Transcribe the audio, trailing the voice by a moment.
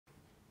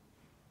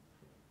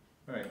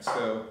Alright,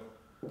 so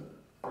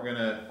we're going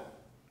to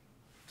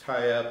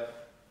tie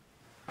up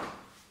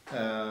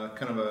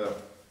kind of a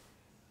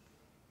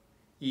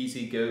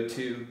easy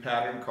go-to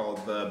pattern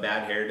called the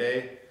Bad Hair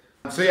Day.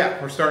 So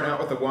yeah, we're starting out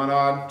with a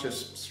 1-aught,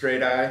 just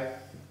straight eye.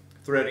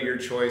 Thread of your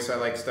choice. I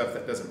like stuff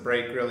that doesn't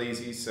break real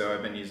easy, so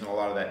I've been using a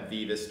lot of that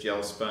Veevus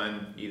gel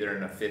spun, either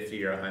in a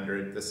 50 or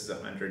 100. This is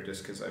 100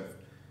 just because I've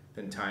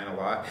been tying a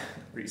lot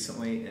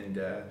recently, and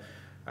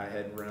I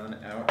had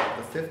run out of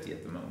the 50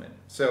 at the moment.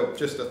 So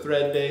just a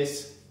thread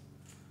base.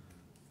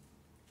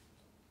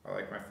 I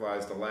like my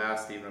flies to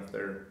last, even if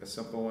they're a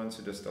simple one,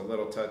 so just a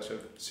little touch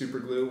of super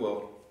glue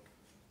will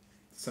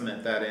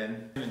cement that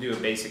in. I'm going to do a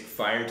basic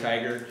fire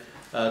tiger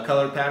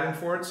color pattern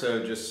for it,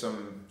 so just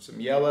some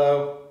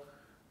yellow,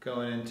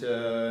 going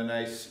into a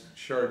nice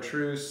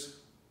chartreuse,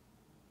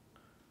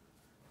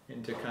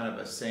 into kind of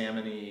a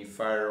salmon-y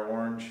fire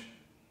orange.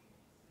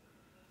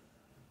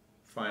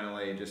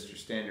 Finally, just your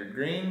standard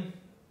green,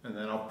 and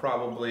then I'll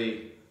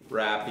probably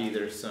wrap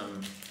either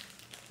some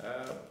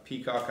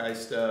peacock eye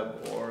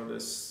stub or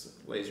this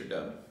laser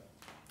dub.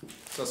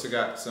 It's also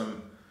got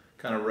some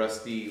kind of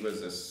rusty, what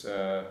is this,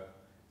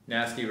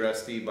 Nasty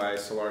Rusty by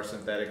Solar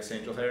Synthetics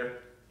Angel Hair,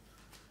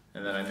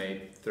 and then I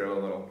may throw a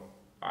little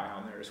eye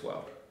on there as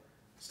well.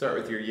 Start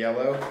with your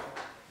yellow,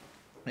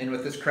 and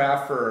with this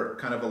craft fur,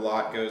 kind of a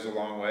lot goes a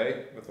long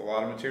way with a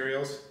lot of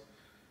materials.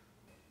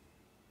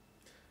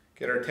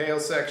 Get our tail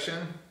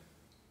section,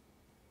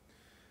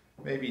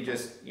 maybe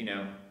just, you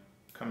know,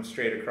 come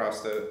straight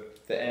across the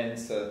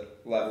ends to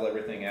level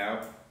everything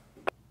out.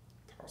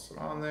 Toss it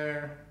on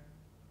there.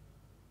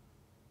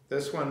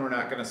 This one we're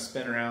not going to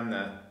spin around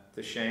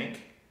the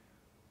shank.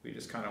 We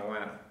just kind of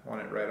want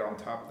it right on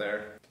top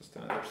there. Just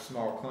another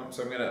small clump.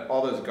 So I'm going to,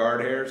 all those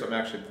guard hairs, I'm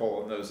actually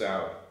pulling those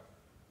out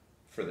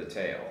for the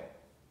tail.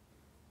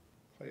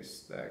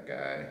 Place that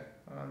guy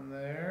on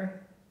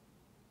there.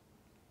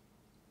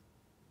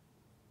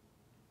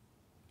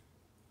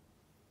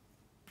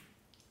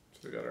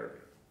 So we got our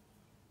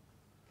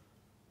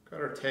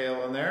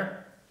tail in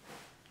there.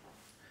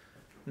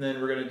 And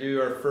then we're going to do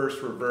our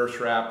first reverse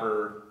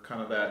wrapper,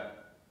 kind of that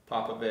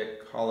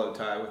Popovic hollow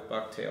tie with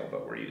bucktail,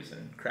 but we're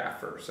using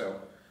craft fur. So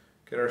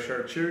get our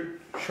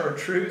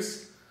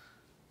chartreuse.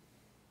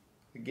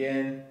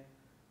 Again,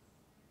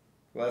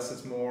 less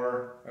is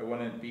more. I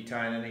wouldn't be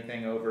tying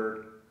anything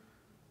over,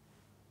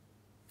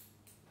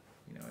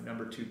 you know, a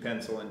number 2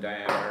 pencil in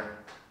diameter,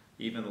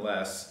 even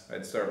less.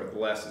 I'd start with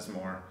less is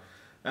more.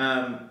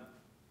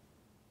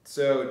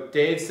 So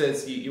Dave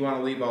says you want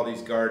to leave all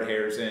these guard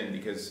hairs in,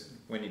 because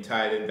when you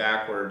tie it in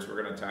backwards,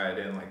 we're going to tie it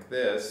in like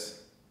this.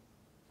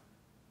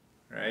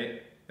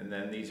 Right? And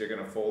then these are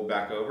going to fold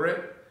back over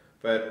it.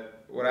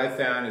 But what I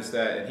found is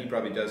that, and he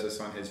probably does this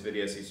on his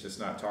videos, he's just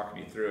not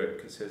talking you through it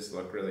because his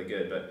look really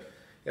good. But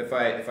if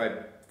I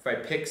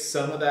pick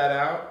some of that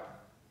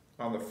out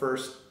on the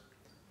first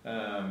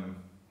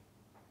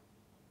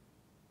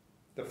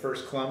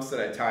clumps that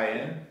I tie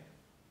in,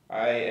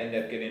 I end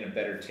up getting a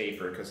better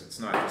taper because it's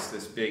not just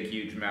this big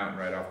huge mountain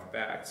right off the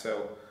bat.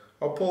 So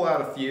I'll pull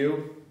out a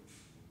few,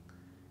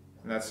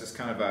 and that's just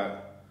kind of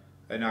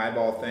an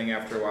eyeball thing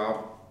after a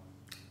while.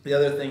 The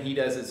other thing he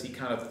does is he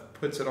kind of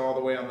puts it all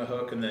the way on the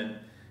hook, and then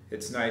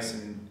it's nice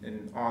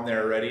and on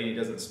there already, and he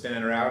doesn't spin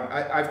it around.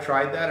 I've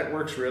tried that. It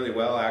works really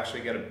well. I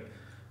actually get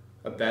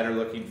a better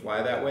looking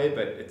fly that way,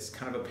 but it's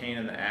kind of a pain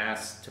in the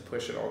ass to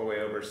push it all the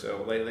way over.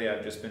 So lately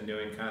I've just been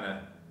doing kind of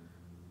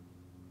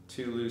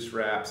 2 loose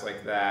wraps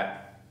like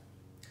that.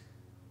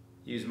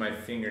 Use my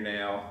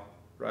fingernail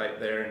right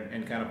there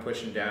and kind of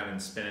pushing down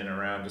and spinning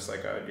around just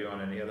like I would do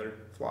on any other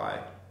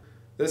fly.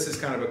 This is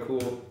kind of a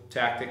cool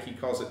tactic. He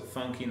calls it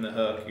funking the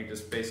hook. You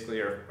just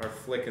basically are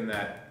flicking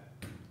that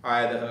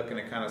eye of the hook, and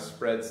it kind of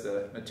spreads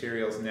the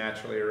materials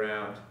naturally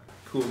around.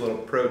 Cool little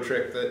pro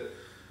trick that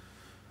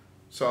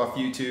saw off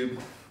YouTube.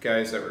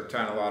 Guys that were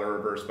tying a lot of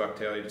reverse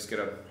bucktail, you just get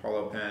a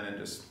hollow pen and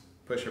just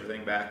push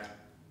everything back.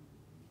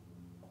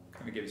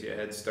 Kind of gives you a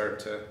head start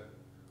to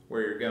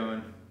where you're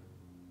going.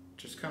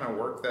 Just kind of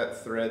work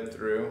that thread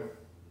through.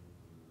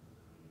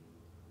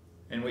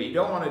 And what you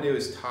don't want to do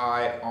is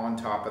tie on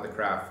top of the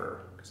craft fur,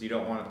 because you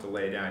don't want it to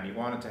lay down. You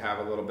want it to have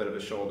a little bit of a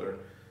shoulder.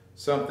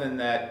 Something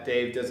that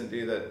Dave doesn't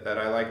do that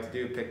I like to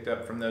do, picked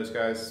up from those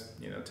guys,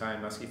 you know,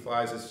 tying musky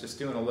flies, is just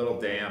doing a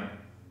little dam.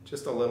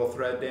 Just a little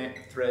thread dam,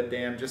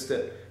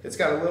 it's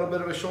got a little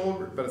bit of a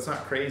shoulder, but it's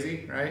not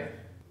crazy, right?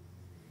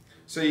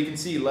 So you can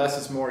see less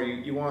is more.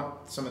 You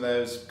want some of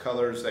those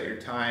colors that you're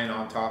tying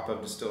on top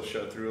of to still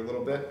show through a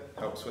little bit.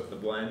 Helps with the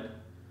blend.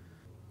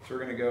 So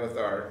we're going to go with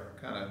our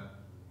kind of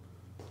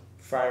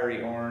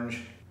fiery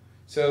orange.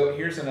 So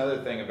here's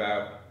another thing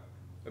about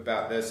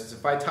this, is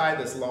if I tie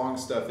this long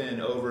stuff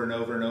in over and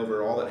over and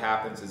over, all that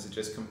happens is it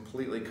just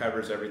completely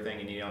covers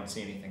everything and you don't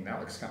see anything. That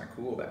looks kind of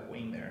cool, that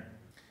wing there.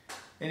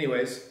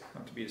 Anyways,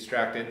 not to be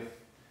distracted,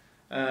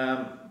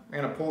 I'm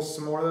going to pull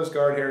some more of those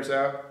guard hairs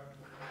out.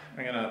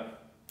 I'm going to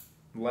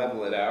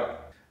level it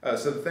out.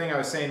 So the thing I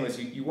was saying was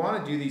you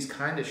want to do these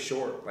kind of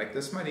short. Like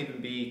this might even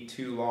be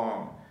too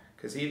long,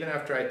 because even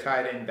after I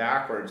tie it in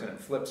backwards and it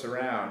flips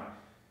around,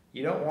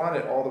 you don't want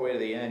it all the way to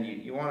the end.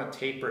 You want to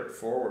taper it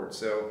forward.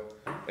 So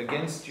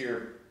against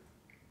your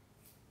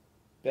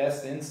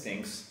best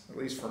instincts, at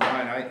least for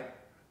mine,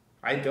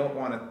 I don't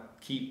want to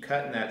keep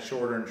cutting that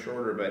shorter and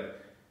shorter,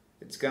 but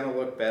it's going to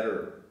look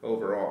better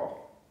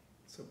overall.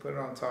 So put it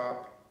on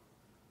top.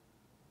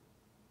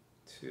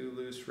 2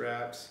 loose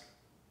wraps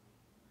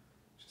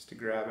just to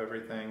grab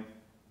everything.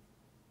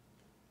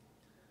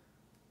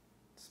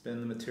 Spin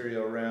the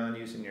material around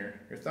using your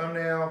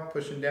thumbnail,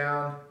 pushing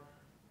down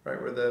right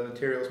where the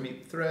materials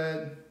meet the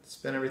thread,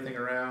 spin everything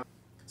around.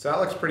 So that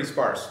looks pretty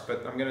sparse,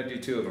 but I'm going to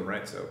do 2 of them,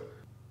 right? So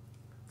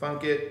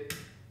funk it,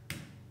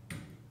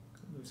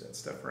 move that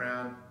stuff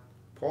around,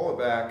 pull it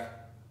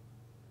back,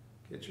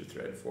 get your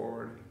thread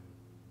forward.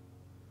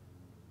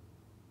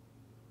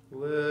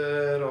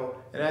 Little,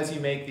 and as you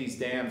make these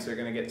dams, they're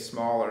going to get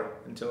smaller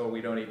until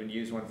we don't even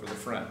use one for the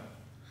front.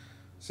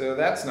 So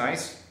that's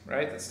nice,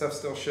 right? That stuff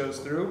still shows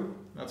through.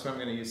 That's why I'm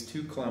going to use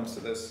 2 clumps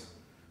of this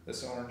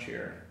orange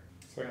here.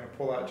 So I'm going to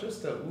pull out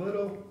just a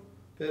little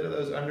bit of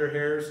those under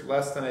hairs,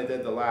 less than I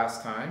did the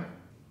last time.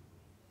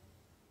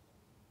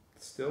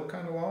 Still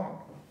kind of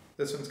long.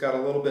 This one's got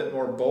a little bit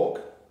more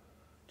bulk,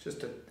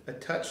 just a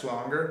touch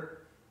longer.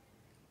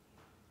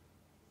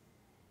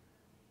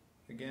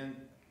 Again,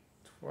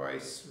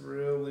 twice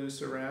real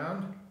loose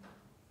around.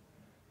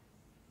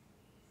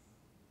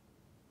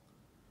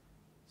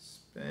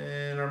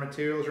 Spin our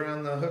materials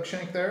around the hook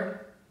shank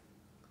there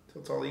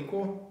until it's all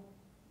equal.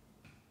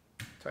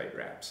 Tight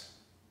wraps.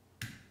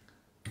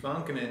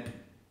 Funking it.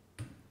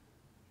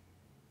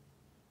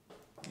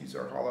 Use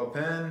our hollow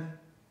pen,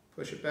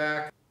 push it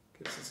back,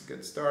 gives us a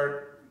good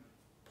start.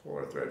 Pull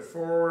our thread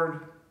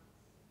forward.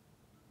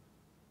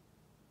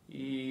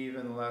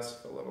 Even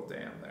less of a little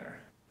dam there.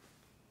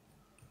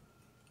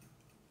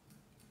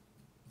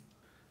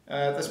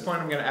 At this point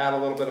I'm going to add a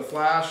little bit of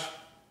flash.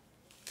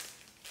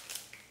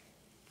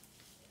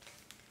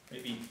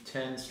 Maybe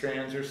 10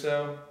 strands or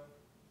so.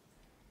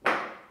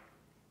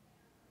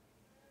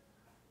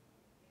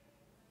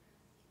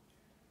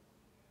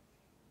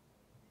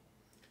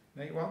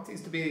 Now you want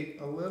these to be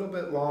a little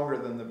bit longer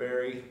than the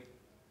very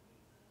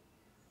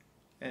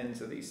ends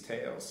of these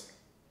tails.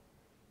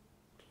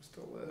 Just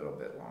a little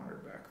bit longer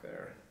back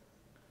there.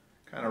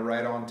 Kind of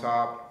right on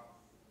top.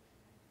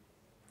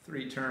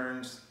 3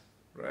 turns.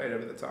 Right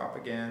over the top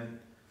again.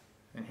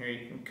 And here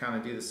you can kind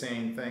of do the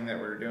same thing that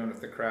we were doing with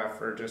the craft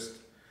fur, just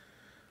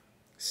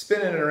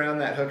spinning it around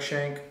that hook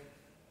shank.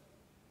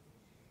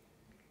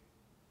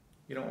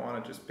 You don't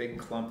want a just big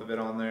clump of it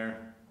on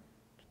there.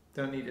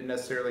 Don't need to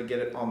necessarily get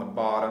it on the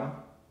bottom.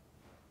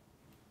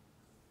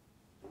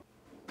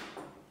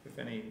 If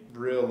any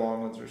real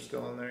long ones are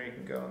still in there, you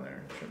can go in there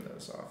and trim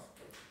those off.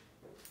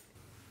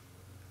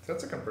 So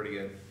that's looking pretty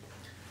good.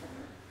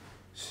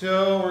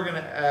 So we're going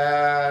to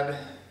add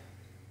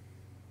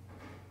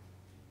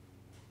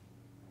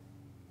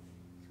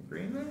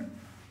green there.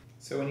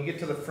 So when you get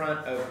to the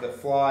front of the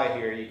fly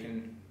here, you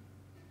can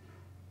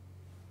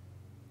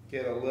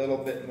get a little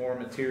bit more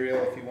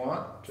material if you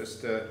want,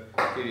 just to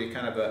give you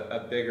kind of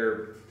a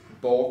bigger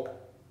bulk,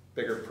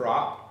 bigger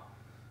prop.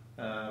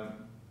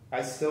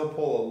 I still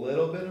pull a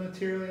little bit of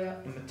material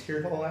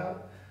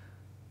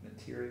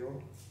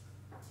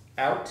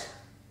out.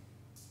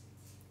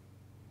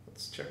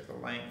 Let's check the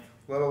length.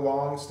 A little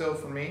long still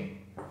for me,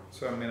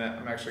 so I'm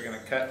actually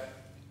gonna cut.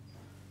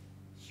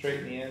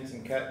 Straighten the ends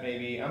and cut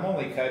maybe, I'm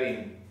only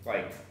cutting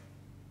like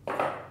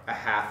a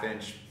 1/2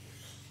 inch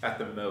at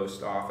the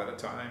most off at a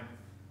time.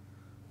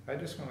 I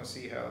just want to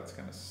see how it's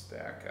going to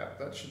stack up.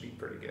 That should be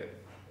pretty good.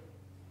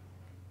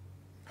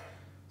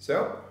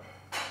 So,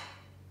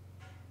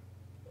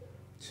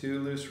 2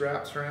 loose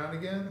wraps around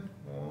again.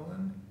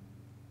 1,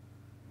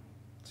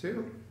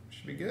 2,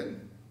 should be good.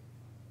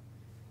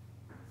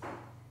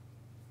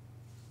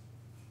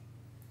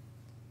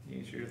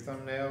 Use your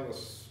thumbnail to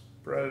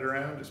spread it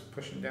around, just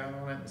pushing down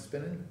on it and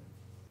spinning.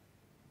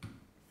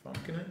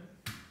 Funking it.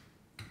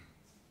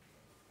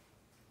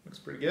 Looks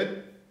pretty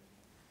good.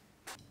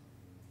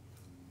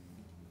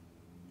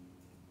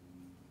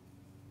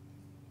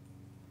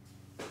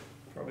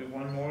 Probably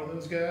 1 more of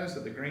those guys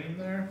of the green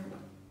there.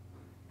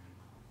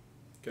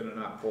 Gonna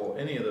not pull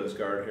any of those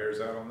guard hairs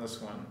out on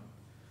this one.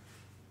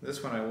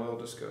 This one I will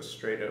just go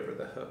straight over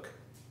the hook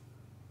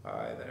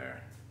eye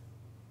there.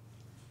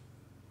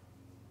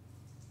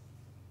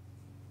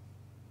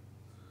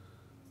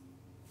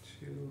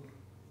 Two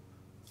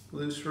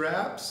loose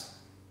wraps.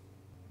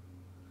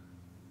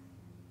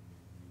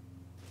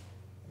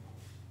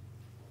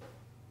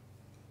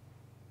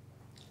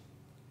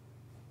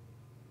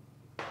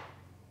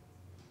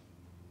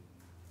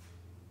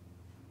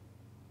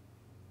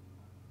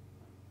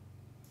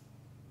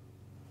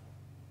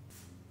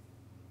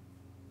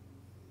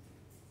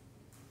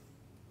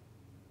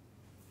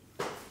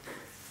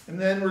 And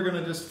then we're going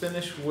to just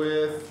finish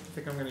with, I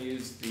think I'm going to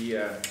use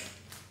the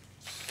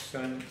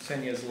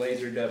Senya's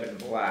Laser Dub in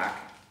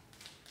black.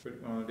 What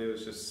you want to do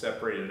is just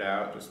separate it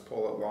out, just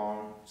pull it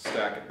long,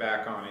 stack it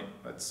back on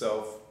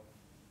itself,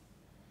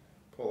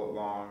 pull it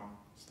long,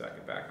 stack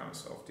it back on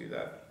itself. Do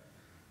that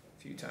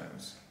a few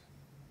times.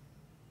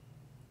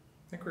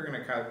 think we're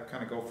gonna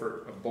kind of go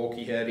for a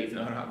bulky head, even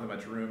though I don't have that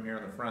much room here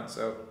on the front,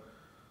 so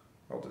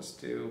I'll just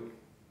do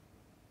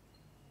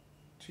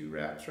 2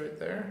 wraps right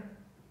there,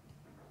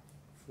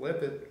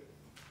 flip it,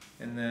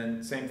 and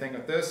then same thing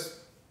with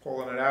this,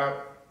 pulling it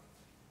out,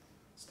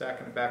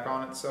 stacking it back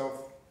on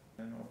itself,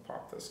 and we'll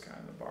pop this guy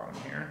in the bottom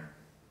here.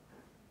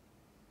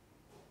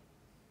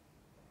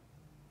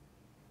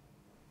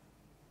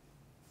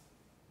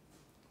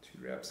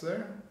 Two wraps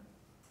there,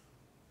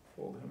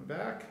 fold him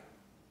back,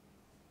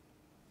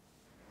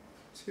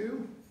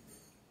 2,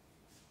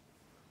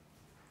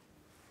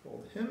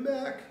 fold him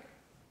back,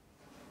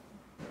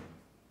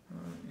 1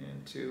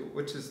 and 2,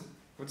 which is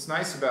what's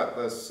nice about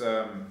this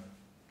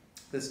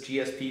this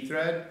GSP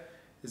thread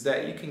is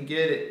that you can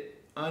get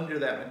it under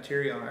that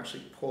material and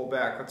actually pull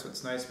back. That's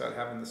what's nice about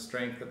having the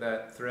strength of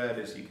that thread,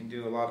 is you can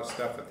do a lot of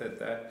stuff with it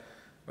that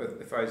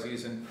if I was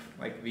using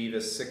like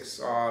Veevus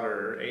 6-aught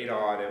or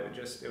 8-aught,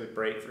 it would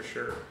break for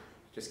sure.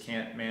 Just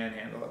can't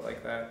manhandle it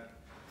like that.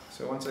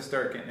 So once I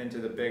start getting into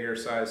the bigger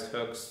sized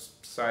hooks,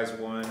 size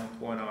 1,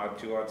 1-aught,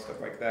 2-aught,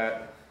 stuff like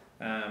that,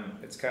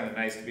 it's kind of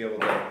nice to be able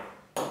to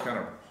kind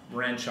of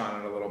wrench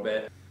on it a little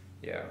bit.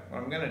 Yeah,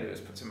 what I'm gonna do is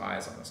put some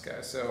eyes on this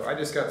guy. So I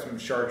just got some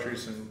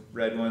chartreuse and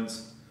red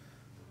ones.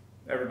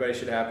 Everybody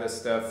should have this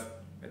stuff.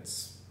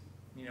 It's,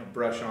 you know,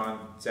 brush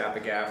on, zap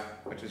a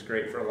gap, which is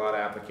great for a lot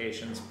of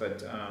applications,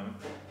 but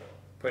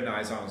putting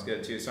eyes on is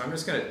good too. So I'm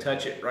just gonna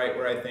touch it right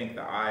where I think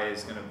the eye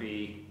is gonna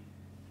be,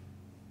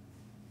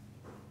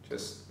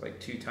 just like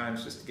 2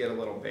 times just to get a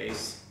little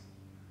base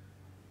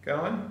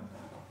going.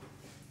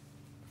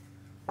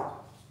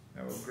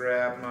 I will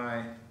grab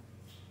my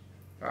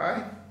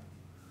eye.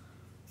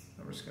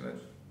 I'm just gonna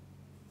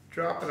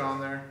drop it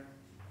on there.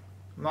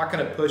 I'm not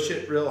gonna push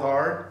it real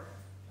hard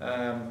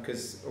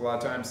because a lot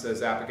of times the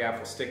Zap-A-Gap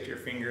will stick to your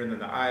finger and then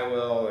the eye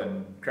will,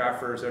 and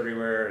craft furs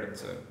everywhere, and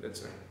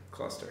it's a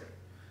cluster.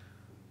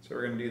 So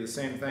we're gonna do the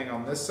same thing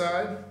on this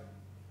side.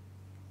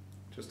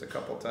 Just a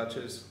couple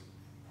touches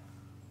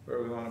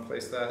where we want to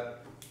place that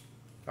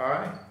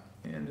eye,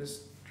 and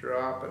just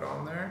drop it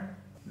on there.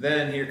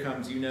 Then here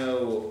comes, you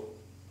know,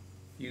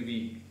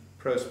 UV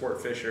Pro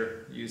Sport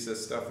Fisher. Use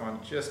this stuff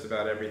on just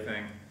about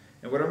everything.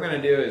 And what I'm going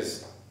to do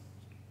is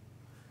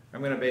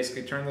I'm going to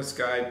basically turn this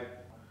guy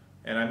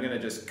and I'm going to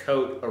just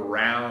coat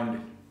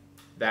around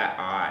that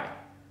eye.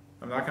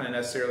 I'm not going to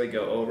necessarily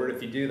go over it.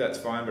 If you do, that's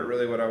fine, but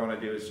really what I want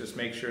to do is just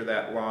make sure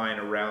that line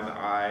around the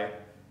eye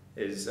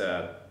is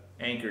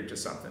anchored to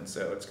something,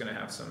 so it's going to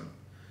have some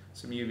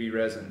UV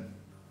resin.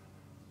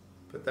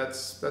 But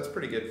that's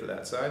pretty good for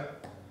that side.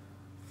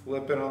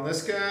 Flip it on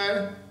this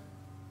guy.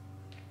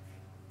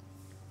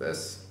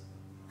 This.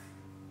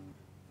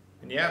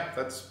 And yeah,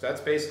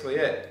 that's basically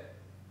it.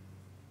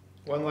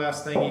 One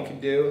last thing you can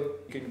do,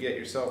 you can get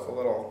yourself a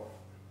little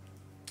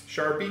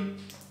Sharpie.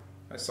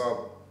 I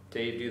saw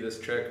Dave do this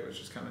trick, which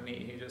is kind of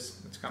neat.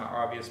 It's kind of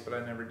obvious, but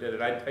I never did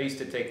it. I used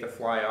to take the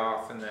fly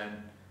off and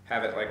then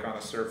have it like on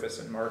a surface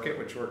and mark it,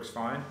 which works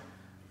fine.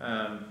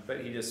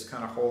 But he just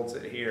kind of holds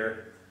it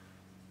here,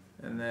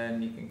 and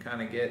then you can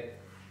kind of get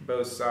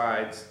both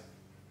sides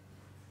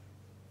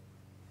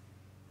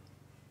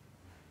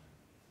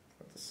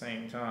at the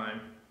same time,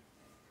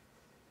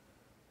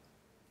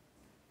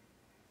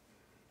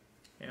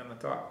 and the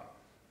top.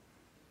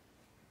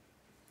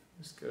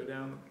 Just go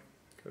down,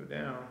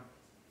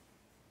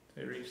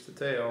 to reach the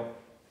tail.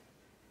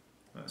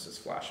 Let's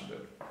just flash a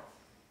bit.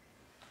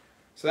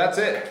 So that's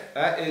it.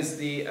 That is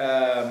the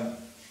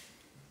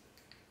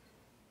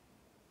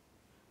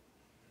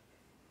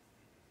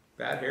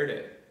Bad Hair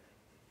Day.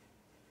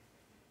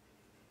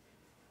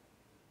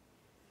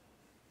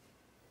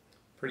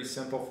 Pretty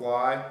simple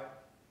fly.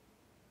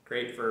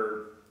 Great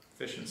for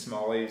fishing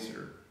smallies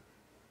or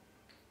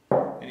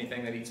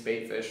anything that eats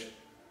bait fish.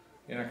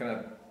 You're not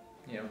gonna,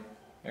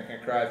 not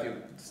gonna cry if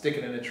you stick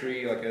it in a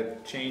tree like a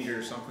changer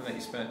or something that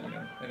you spent,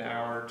 an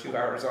hour, 2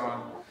 hours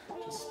on.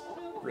 Just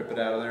rip it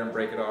out of there and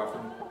break it off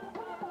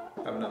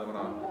and have another one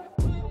on.